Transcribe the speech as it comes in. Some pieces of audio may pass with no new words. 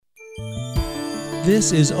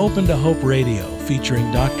This is Open to Hope Radio,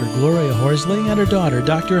 featuring Dr. Gloria Horsley and her daughter,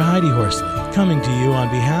 Dr. Heidi Horsley, coming to you on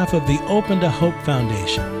behalf of the Open to Hope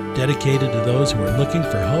Foundation, dedicated to those who are looking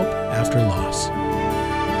for hope after loss.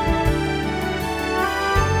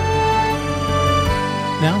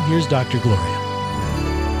 Now, here's Dr. Gloria.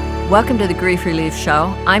 Welcome to the Grief Relief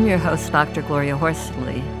Show. I'm your host, Dr. Gloria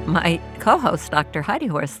Horsley. My co-host, Dr. Heidi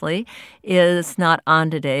Horsley, is not on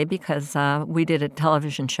today because we did a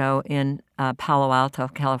television show in Palo Alto,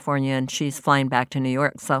 California, and she's flying back to New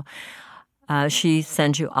York. So she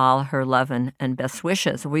sends you all her love and best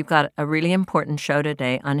wishes. We've got a really important show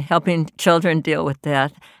today on helping children deal with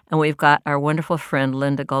death, and we've got our wonderful friend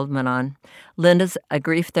Linda Goldman on. Linda's a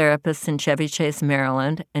grief therapist in Chevy Chase,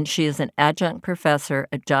 Maryland, and she is an adjunct professor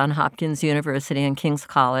at Johns Hopkins University and King's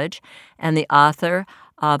College, and the author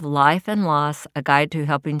of Life and Loss, A Guide to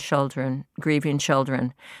Helping Children, Grieving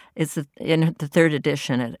Children. It's in the third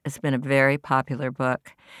edition. It's been a very popular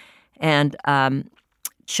book. And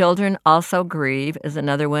Children Also Grieve is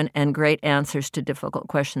another one, and Great Answers to Difficult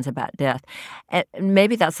Questions About Death. And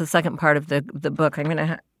maybe that's the second part of the book. I'm going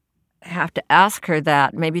to have to ask her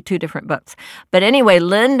that, maybe two different books. But anyway,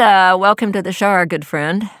 Linda, welcome to the show, our good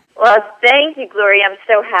friend. Well, thank you, Gloria. I'm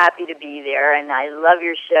so happy to be there, and I love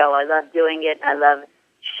your show. I love doing it. I love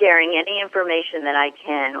sharing any information that I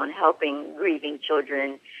can on helping grieving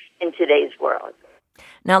children in today's world.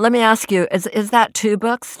 Now, let me ask you, is that two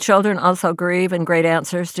books, Children Also Grieve and Great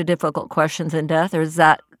Answers to Difficult Questions in Death, or is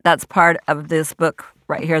that's part of this book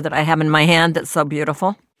right here that I have in my hand that's so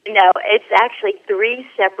beautiful? No, it's actually three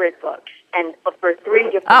separate books, and for three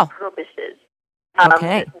different purposes.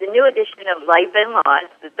 Okay. The new edition of Life and Loss,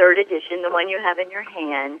 the third edition, the one you have in your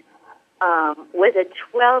hand, was a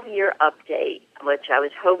 12-year update, which I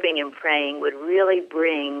was hoping and praying would really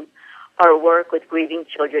bring our work with grieving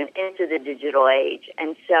children into the digital age.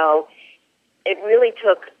 And so it really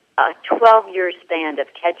took a 12-year span of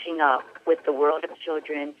catching up with the world of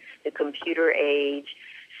children, the computer age,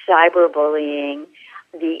 cyberbullying,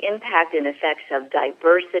 the impact and effects of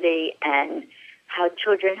diversity, and how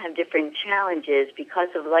children have different challenges because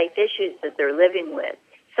of life issues that they're living with,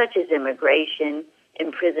 such as immigration,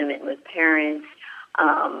 imprisonment with parents,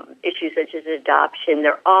 issues such as adoption.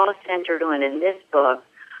 They're all centered on, in this book,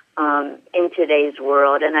 in today's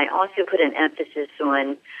world. And I also put an emphasis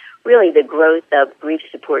on really the growth of grief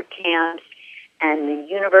support camps and the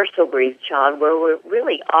universal grief child, where we're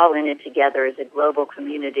really all in it together as a global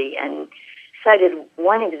community, and cited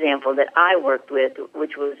one example that I worked with,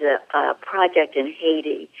 which was a project in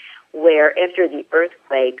Haiti, where after the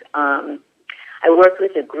earthquake, I worked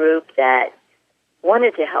with a group that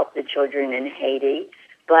wanted to help the children in Haiti,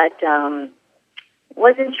 but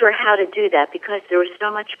wasn't sure how to do that because there was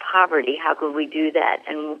so much poverty. How could we do that?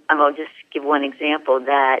 And I'll just give one example,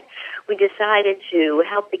 that we decided to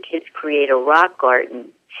help the kids create a rock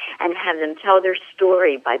garden and have them tell their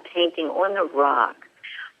story by painting on the rock.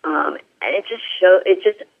 And it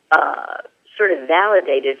just sort of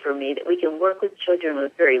validated for me that we can work with children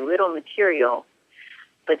with very little material,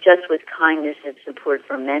 but just with kindness and support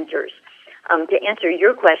from mentors. To answer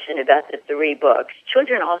your question about the three books,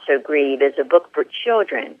 Children Also Grieve is a book for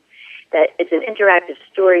children. That it's an interactive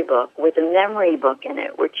storybook with a memory book in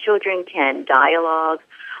it, where children can dialogue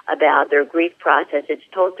about their grief process. It's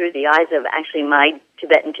told through the eyes of actually my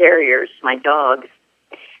Tibetan terriers, my dogs.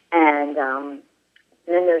 And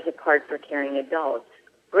then there's a part for caring adults.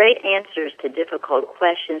 Great Answers to Difficult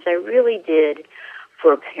Questions I really did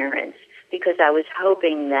for parents, because I was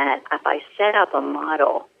hoping that if I set up a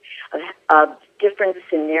model of different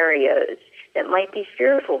scenarios that might be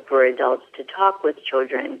fearful for adults to talk with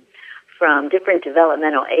children from different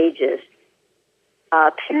developmental ages,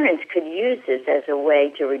 parents could use this as a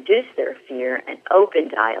way to reduce their fear and open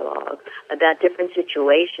dialogue about different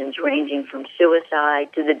situations ranging from suicide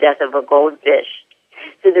to the death of a goldfish.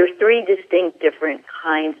 So there's three distinct different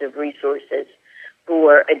kinds of resources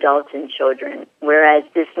for adults and children, whereas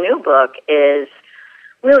this new book is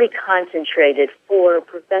really concentrated for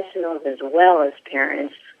professionals as well as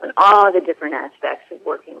parents on all the different aspects of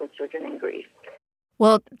working with children in grief.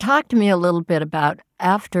 Well, talk to me a little bit about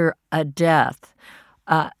after a death.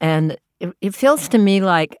 And it feels to me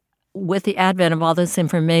like with the advent of all this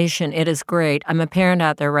information, it is great. I'm a parent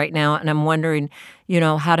out there right now, and I'm wondering,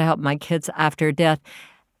 how to help my kids after death.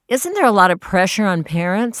 Isn't there a lot of pressure on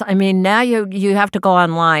parents? I mean, now you have to go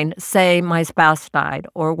online, say my spouse died,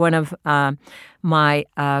 or one of my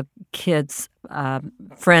kids'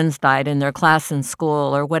 friends died in their class in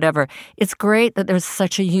school or whatever. It's great that there's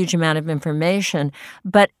such a huge amount of information,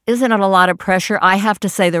 but isn't it a lot of pressure? I have to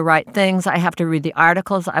say the right things. I have to read the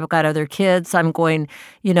articles. I've got other kids. I'm going,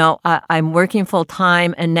 I'm working full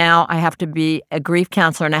time, and now I have to be a grief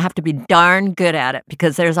counselor, and I have to be darn good at it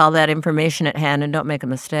because there's all that information at hand, and don't make a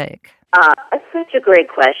mistake. That's such a great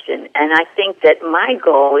question, and I think that my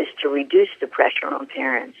goal is to reduce the pressure on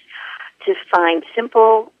parents, to find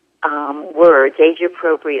simple words,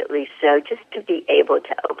 age-appropriately so, just to be able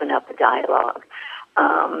to open up a dialogue.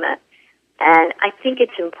 And I think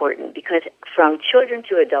it's important because from children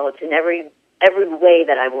to adults, in every way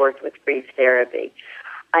that I've worked with grief therapy,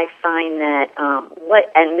 I find that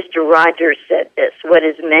and Mr. Rogers said this, what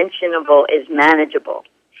is mentionable is manageable.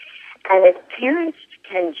 And if parents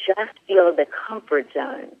can just feel the comfort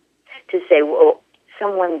zone to say, well,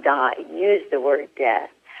 someone died, use the word death.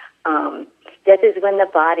 Death is when the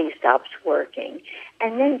body stops working.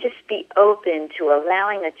 And then just be open to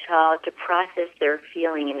allowing a child to process their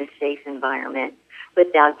feeling in a safe environment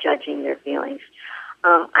without judging their feelings.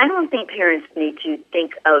 I don't think parents need to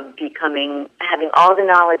think of having all the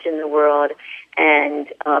knowledge in the world and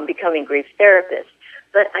becoming grief therapists.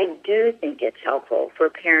 But I do think it's helpful for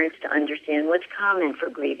parents to understand what's common for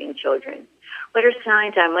grieving children. What are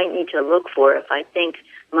signs I might need to look for if I think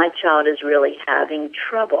my child is really having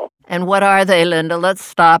trouble? And what are they, Linda? Let's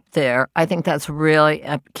stop there. I think that's really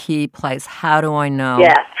a key place. How do I know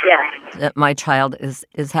that my child is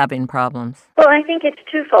having problems? Well, I think it's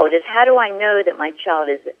twofold. It's how do I know that my child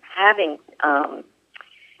is having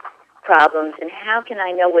problems, and how can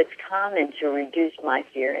I know what's common to reduce my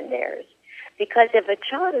fear and theirs? Because if a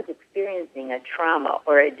child is experiencing a trauma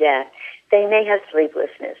or a death, they may have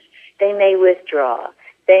sleeplessness. They may withdraw.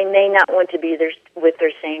 They may not want to be with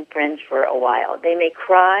their same friends for a while. They may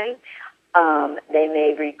cry. They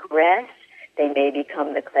may regress. They may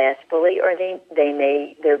become the class bully, or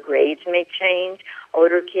their grades may change.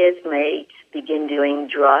 Older kids may begin doing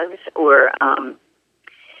drugs or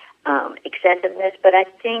excessiveness. But I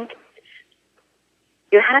think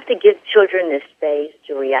you have to give children the space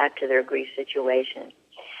to react to their grief situation.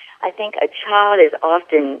 I think a child is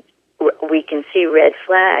often, we can see red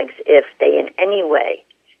flags if they in any way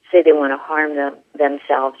say they want to harm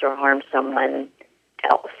themselves or harm someone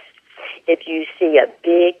else. If you see a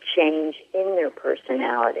big change in their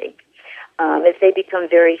personality, if they become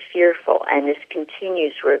very fearful and this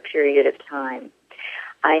continues for a period of time,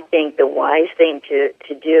 I think the wise thing to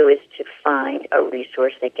do is to find a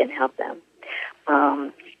resource that can help them.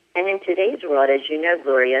 And in today's world, as you know,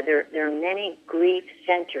 Gloria, there are many grief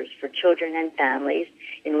centers for children and families.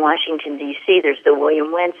 In Washington, D.C., there's the William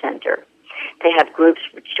Wendt Center. They have groups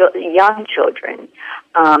for young children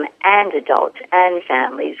and adults and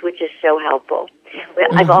families, which is so helpful.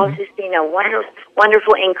 Mm-hmm. I've also seen a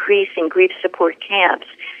wonderful increase in grief support camps.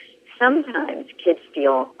 Sometimes kids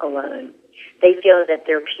feel alone. They feel that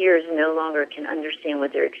their peers no longer can understand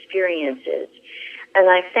what their experience is. And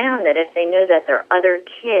I found that if they know that there are other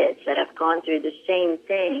kids that have gone through the same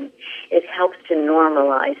thing, it helps to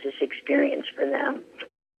normalize this experience for them.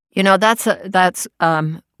 You know, that's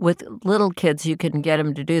with little kids, you can get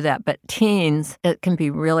them to do that. But teens, it can be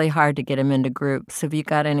really hard to get them into groups. Have you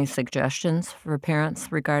got any suggestions for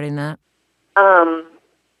parents regarding that?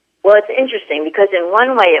 Well, it's interesting because in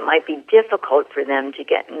one way it might be difficult for them to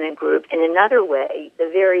get in a group. In another way, the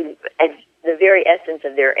very essence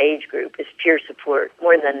of their age group is peer support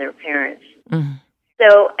more than their parents. Mm-hmm.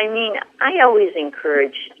 So, I mean, I always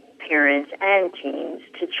encourage parents and teens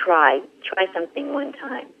to try something one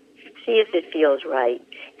time. See if it feels right.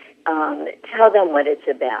 Tell them what it's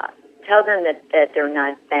about. Tell them that they're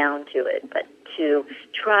not bound to it, but to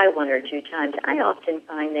try one or two times. I often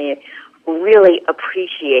find they really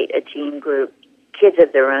appreciate a teen group, kids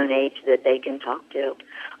of their own age that they can talk to.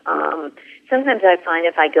 Sometimes I find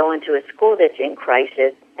if I go into a school that's in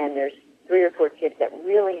crisis and there's 3 or 4 kids that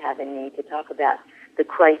really have a need to talk about the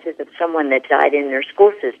crisis of someone that died in their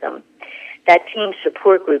school system, that teen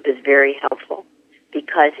support group is very helpful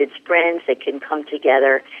because it's friends that can come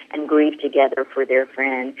together and grieve together for their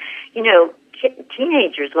friend. You know,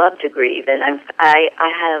 teenagers love to grieve, and I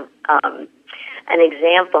have an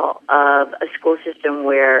example of a school system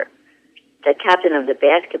where the captain of the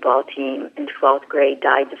basketball team in 12th grade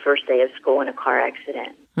died the first day of school in a car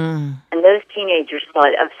accident. Mm. And those teenagers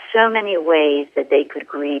thought of so many ways that they could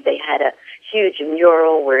grieve. They had a huge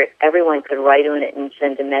mural where everyone could write on it and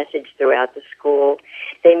send a message throughout the school.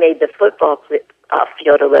 They made the football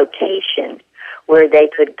field a location where they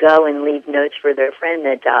could go and leave notes for their friend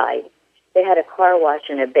that died. They had a car wash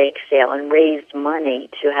and a bake sale and raised money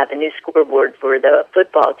to have a new scoreboard for the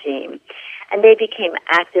football team. and they became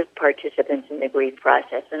active participants in the grief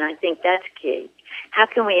process, and I think that's key. How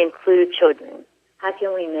can we include children? How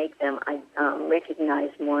can we make them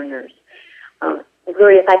recognize mourners?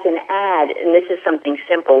 Gloria, if I can add, and this is something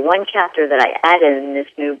simple, one chapter that I added in this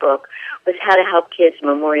new book was how to help kids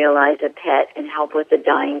memorialize a pet and help with a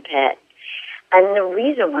dying pet. And the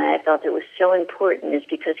reason why I felt it was so important is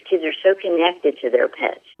because kids are so connected to their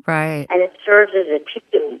pets. Right. And it serves as a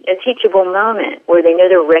teachable moment where they know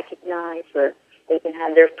they're recognized, where they can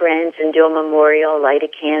have their friends and do a memorial, light a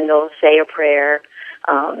candle, say a prayer,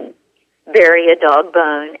 bury a dog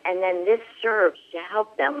bone, and then this serves to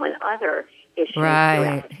help them when other issues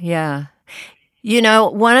Right. Yeah. You know,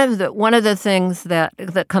 one of the things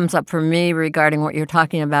that comes up for me regarding what you're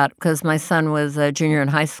talking about, because my son was a junior in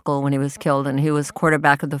high school when he was killed, and he was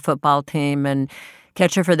quarterback of the football team and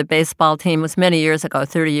catcher for the baseball team. It was many years ago,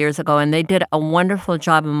 30 years ago, and they did a wonderful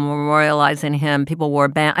job of memorializing him. People wore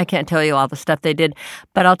bands. I can't tell you all the stuff they did,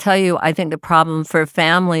 but I'll tell you, I think the problem for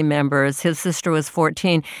family members, his sister was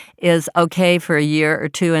 14, is okay for a year or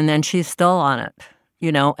two, and then she's still on it,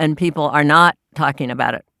 you know, and people are not talking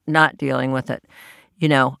about it, not dealing with it, you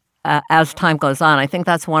know, as time goes on. I think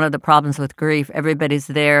that's one of the problems with grief. Everybody's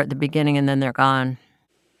there at the beginning, and then they're gone.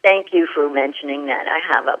 Thank you for mentioning that. I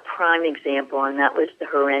have a prime example, and that was the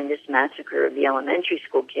horrendous massacre of the elementary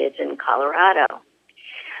school kids in Colorado.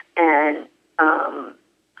 And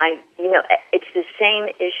it's the same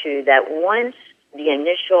issue that once the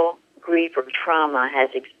initial grief or trauma has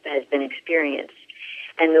been experienced,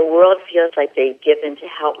 and the world feels like they've given to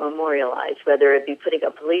help memorialize, whether it be putting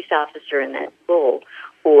a police officer in that school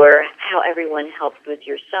or how everyone helped with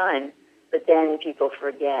your son, but then people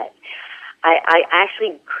forget. I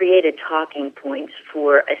actually created talking points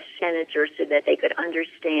for a senator so that they could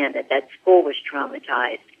understand that school was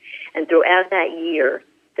traumatized. And throughout that year,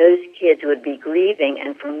 those kids would be grieving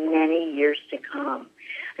and for many years to come.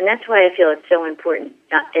 And that's why I feel it's so important.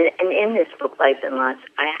 And in this book, Life and Loss,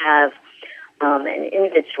 I have an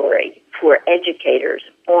inventory for educators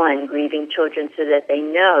on grieving children so that they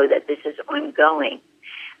know that this is ongoing.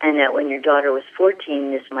 And that when your daughter was 14,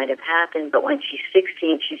 this might have happened, but when she's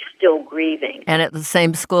 16, she's still grieving. And at the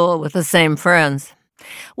same school with the same friends.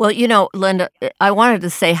 Well, you know, Linda, I wanted to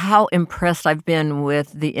say how impressed I've been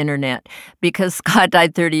with the Internet because Scott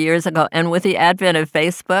died 30 years ago. And with the advent of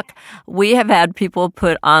Facebook, we have had people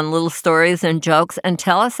put on little stories and jokes and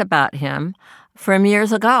tell us about him from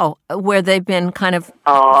years ago, where they've been kind of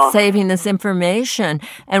saving this information.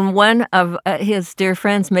 And one of his dear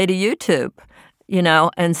friends made a YouTube, you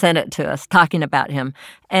know, and sent it to us, talking about him.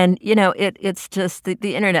 And, you know, it's just,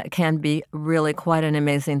 the Internet can be really quite an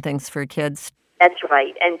amazing thing for kids. That's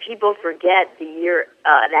right. And people forget the year,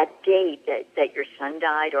 that date that your son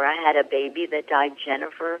died, or I had a baby that died,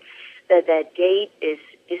 Jennifer, that date is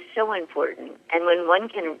so important. And when one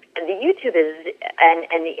can, and the YouTube is,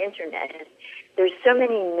 and the Internet is, there's so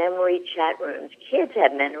many memory chat rooms. Kids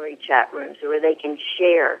have memory chat rooms where they can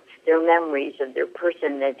share their memories of their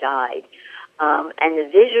person that died. And the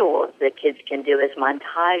visuals that kids can do as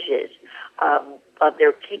montages of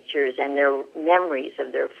their pictures and their memories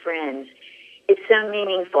of their friends. It's so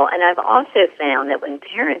meaningful. And I've also found that when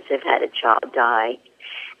parents have had a child die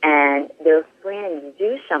and their friends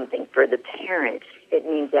do something for the parents, it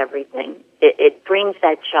means everything. It brings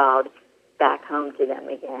that child back home to them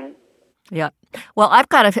again. Yeah. Well, I've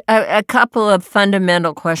got a couple of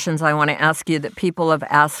fundamental questions I want to ask you that people have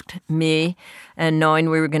asked me, and knowing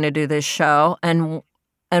we were going to do this show. And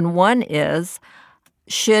one is,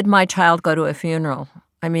 should my child go to a funeral?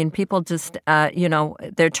 I mean, people just,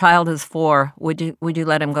 their child is 4. Would you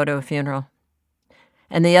let him go to a funeral?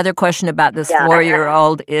 And the other question about this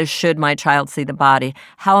 4-year-old is, should my child see the body?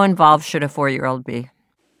 How involved should a 4-year-old be?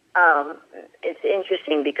 It's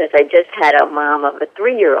interesting because I just had a mom of a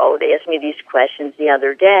 3-year-old ask me these questions the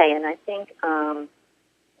other day, and I think,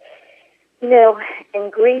 in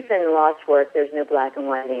grief and loss work, there's no black and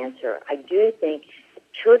white answer. I do think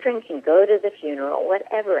children can go to the funeral,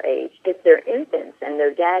 whatever age, if they're infants and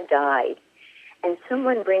their dad died, and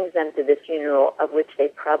someone brings them to the funeral of which they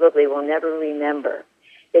probably will never remember.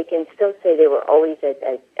 They can still say they were always at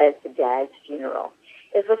the dad's funeral.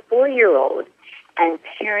 If a 4-year-old and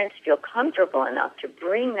parents feel comfortable enough to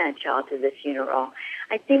bring that child to the funeral,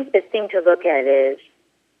 I think the thing to look at is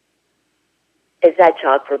that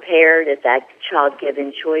child prepared? Is that child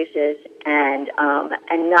given choices and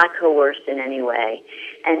not coerced in any way?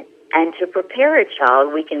 And to prepare a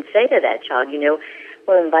child, we can say to that child,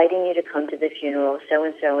 we're inviting you to come to the funeral.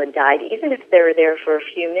 So-and-so had died, even if they're there for a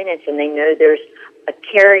few minutes and they know there's a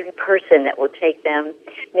caring person that will take them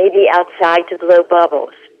maybe outside to blow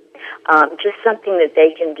bubbles. just something that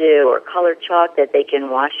they can do, or colored chalk that they can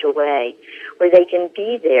wash away, where they can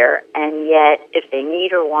be there, and yet if they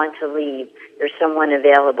need or want to leave, there's someone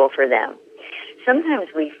available for them. Sometimes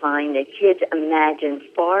we find that kids imagine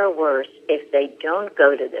far worse if they don't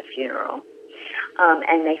go to the funeral,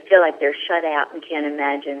 and they feel like they're shut out and can't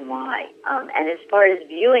imagine why. And as far as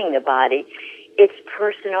viewing the body, it's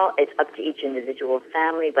personal. It's up to each individual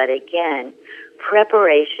family. But again,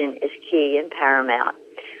 preparation is key and paramount.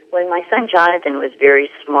 When my son Jonathan was very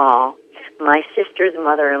small, my sister's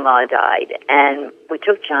mother-in-law died, and we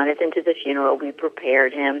took Jonathan to the funeral. We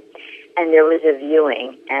prepared him, and there was a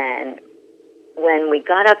viewing. And when we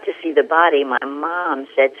got up to see the body, my mom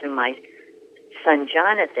said to my son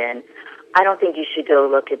Jonathan, "I don't think you should go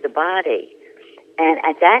look at the body." And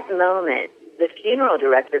at that moment, the funeral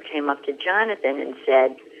director came up to Jonathan and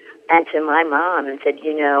said, and to my mom, and said,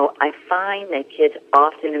 "You know, I find that kids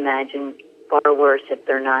often imagine far worse if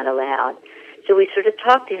they're not allowed." So we sort of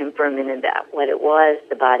talked to him for a minute about what it was.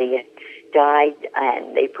 The body had died,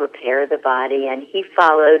 and they prepare the body, and he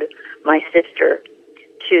followed my sister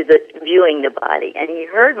to the viewing the body, and he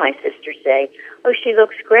heard my sister say, "Oh, she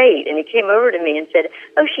looks great," and he came over to me and said,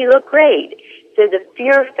 "Oh, she looked great." So the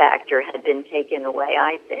fear factor had been taken away,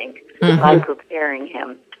 I think, by preparing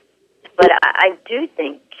him. But I do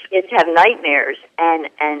think kids have nightmares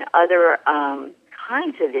and other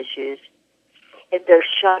kinds of issues if they're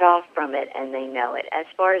shut off from it and they know it. As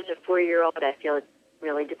far as a 4-year-old, I feel it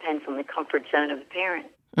really depends on the comfort zone of the parent.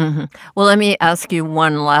 Mm-hmm. Well, let me ask you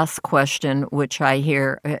one last question, which I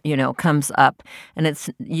hear, comes up, and it's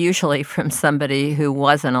usually from somebody who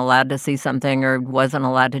wasn't allowed to see something or wasn't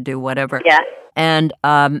allowed to do whatever. Yeah. And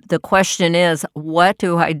the question is, what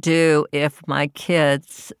do I do if my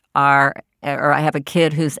kids or I have a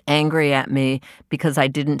kid who's angry at me because I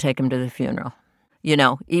didn't take him to the funeral?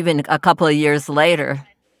 Even a couple of years later.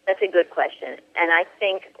 That's a good question. And I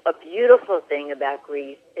think a beautiful thing about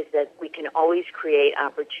grief is that we can always create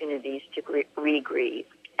opportunities to re-grieve.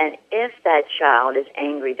 And if that child is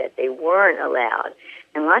angry that they weren't allowed,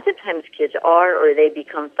 and lots of times kids are, or they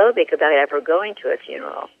become phobic about ever going to a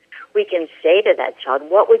funeral, we can say to that child,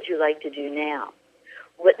 "What would you like to do now?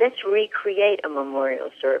 Let's recreate a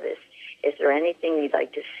memorial service. Is there anything you'd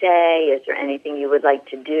like to say? Is there anything you would like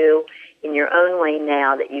to do in your own way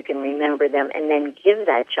now that you can remember them?" And then give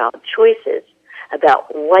that child choices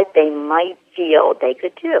about what they might feel they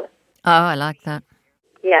could do. Oh, I like that.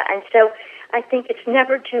 Yeah, and so I think it's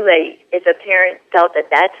never too late. If a parent felt at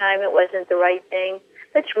that time it wasn't the right thing,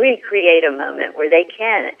 let's recreate a moment where they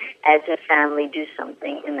can, as a family, do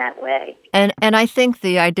something in that way. And I think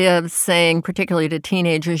the idea of saying, particularly to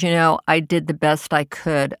teenagers, I did the best I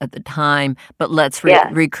could at the time, but let's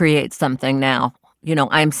recreate something now.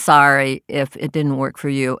 I'm sorry if it didn't work for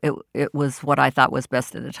you. It was what I thought was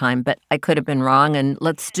best at the time, but I could have been wrong, and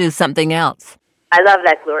let's do something else. I love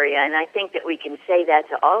that, Gloria, and I think that we can say that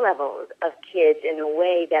to all levels of kids in a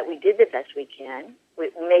way that we did the best we can.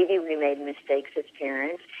 Maybe we made mistakes as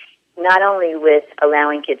parents, not only with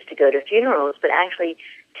allowing kids to go to funerals, but actually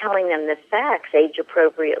telling them the facts, age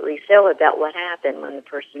appropriately so, about what happened when the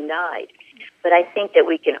person died. But I think that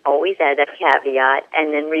we can always add a caveat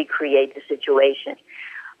and then recreate the situation.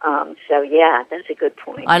 That's a good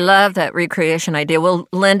point. I love that recreation idea. Well,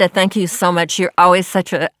 Linda, thank you so much. You're always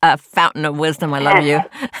such a fountain of wisdom. I love you.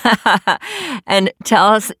 And tell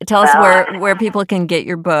us where people can get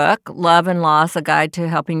your book, Love and Loss, A Guide to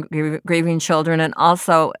Helping Grieving Children. And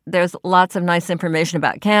also, there's lots of nice information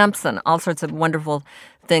about camps and all sorts of wonderful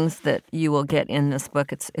things that you will get in this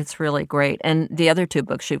book. It's really great. And the other 2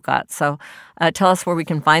 books you've got. So tell us where we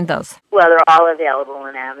can find those. Well, they're all available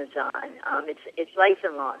on Amazon. It's Life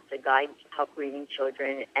and Loss, A Guide to Help Grieving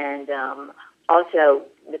Children. And also,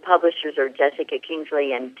 the publishers are Jessica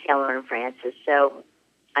Kingsley and Taylor and Francis. So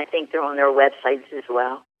I think they're on their websites as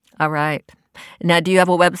well. All right. Now, do you have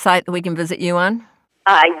a website that we can visit you on?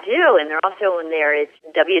 I do, and they're also on there. It's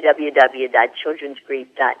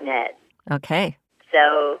www.childrensgrief.net. Okay.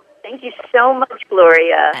 So thank you so much,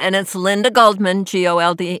 Gloria. And it's Linda Goldman,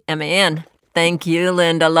 Goldman. Thank you,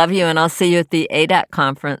 Linda. Love you, and I'll see you at the ADAC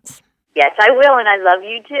conference. Yes, I will, and I love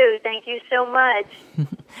you too. Thank you so much.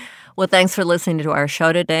 Well, thanks for listening to our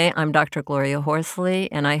show today. I'm Dr. Gloria Horsley,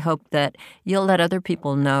 and I hope that you'll let other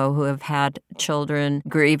people know who have had children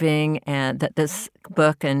grieving and that this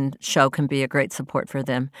book and show can be a great support for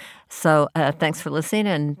them. So thanks for listening,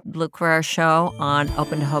 and look for our show on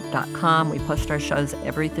opentohope.com. We post our shows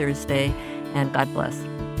every Thursday, and God bless.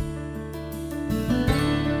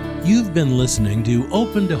 You've been listening to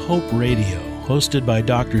Open to Hope Radio, hosted by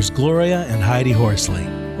Drs. Gloria and Heidi Horsley.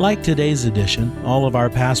 Like today's edition, all of our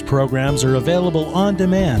past programs are available on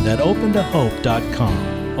demand at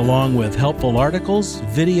opentohope.com, along with helpful articles,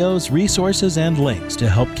 videos, resources, and links to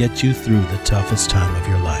help get you through the toughest time of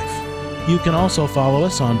your life. You can also follow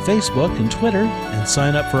us on Facebook and Twitter and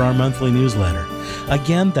sign up for our monthly newsletter.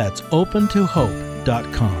 Again, that's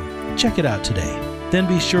opentohope.com. Check it out today. Then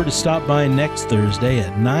be sure to stop by next Thursday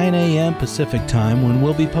at 9 a.m. Pacific Time when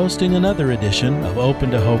we'll be posting another edition of Open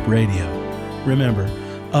to Hope Radio. Remember,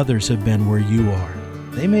 others have been where you are.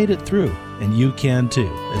 They made it through, and you can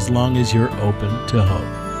too, as long as you're open to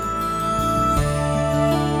hope.